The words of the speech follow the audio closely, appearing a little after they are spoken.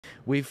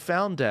we've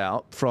found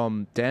out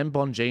from Dan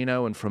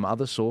Bongino and from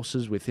other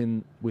sources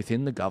within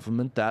the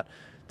government that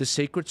the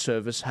Secret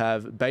Service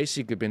have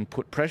basically been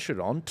put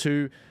pressure on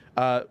to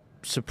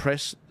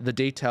suppress the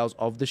details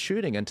of the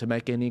shooting and to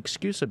make any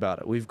excuse about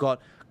it. We've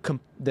got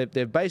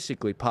they've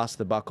basically passed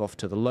the buck off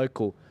to the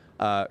local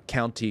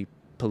county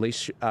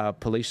police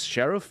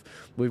sheriff.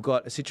 We've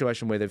got a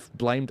situation where they've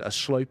blamed a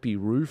slopey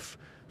roof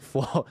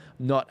for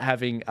not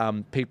having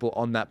people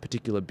on that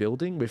particular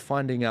building. We're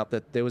finding out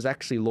that there was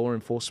actually law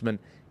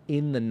enforcement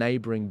in the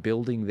neighboring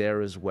building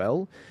there as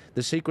well.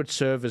 The Secret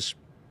Service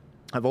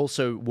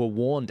were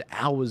warned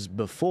hours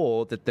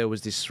before that there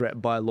was this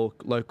threat by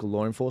local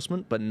law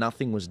enforcement, but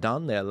nothing was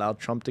done. They allowed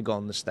Trump to go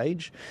on the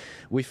stage.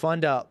 We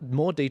find out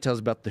more details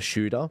about the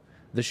shooter.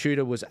 The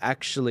shooter was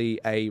actually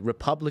a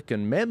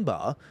Republican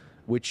member,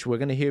 which we're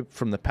going to hear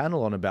from the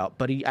panel on about,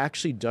 but he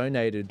actually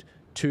donated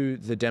to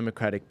the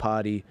Democratic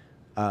Party,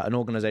 an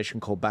organization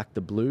called Back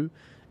the Blue.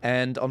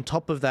 And on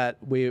top of that,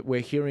 we're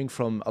hearing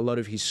from a lot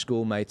of his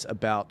schoolmates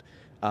about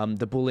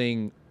the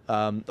bullying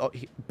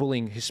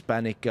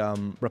Hispanic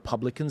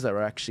Republicans that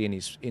were actually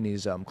in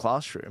his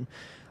classroom.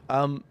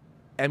 And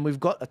we've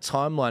got a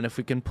timeline, if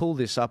we can pull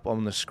this up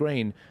on the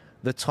screen.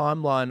 The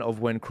timeline of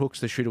when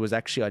Crooks, the shooter, was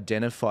actually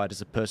identified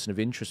as a person of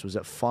interest was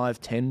at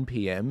 5:10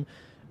 p.m.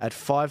 At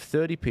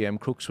 5:30 p.m.,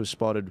 Crooks was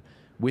spotted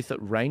with a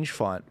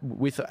rangefinder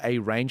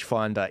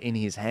in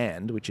his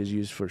hand, which is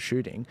used for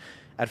shooting.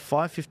 At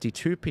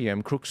 5:52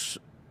 p.m., Crooks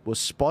was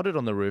spotted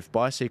on the roof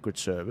by Secret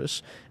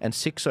Service, and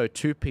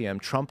 6:02 p.m.,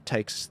 Trump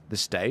takes the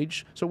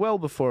stage. So well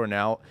before an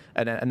hour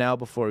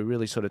before he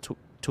really sort of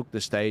took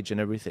the stage and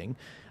everything,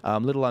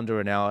 little under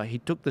an hour, he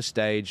took the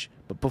stage.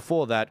 But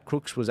before that,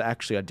 Crooks was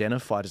actually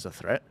identified as a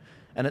threat.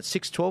 And at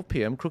 6:12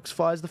 p.m., Crooks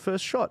fires the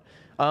first shot.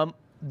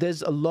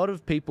 There's a lot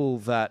of people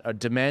that are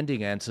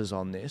demanding answers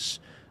on this.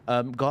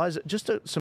 Guys, just some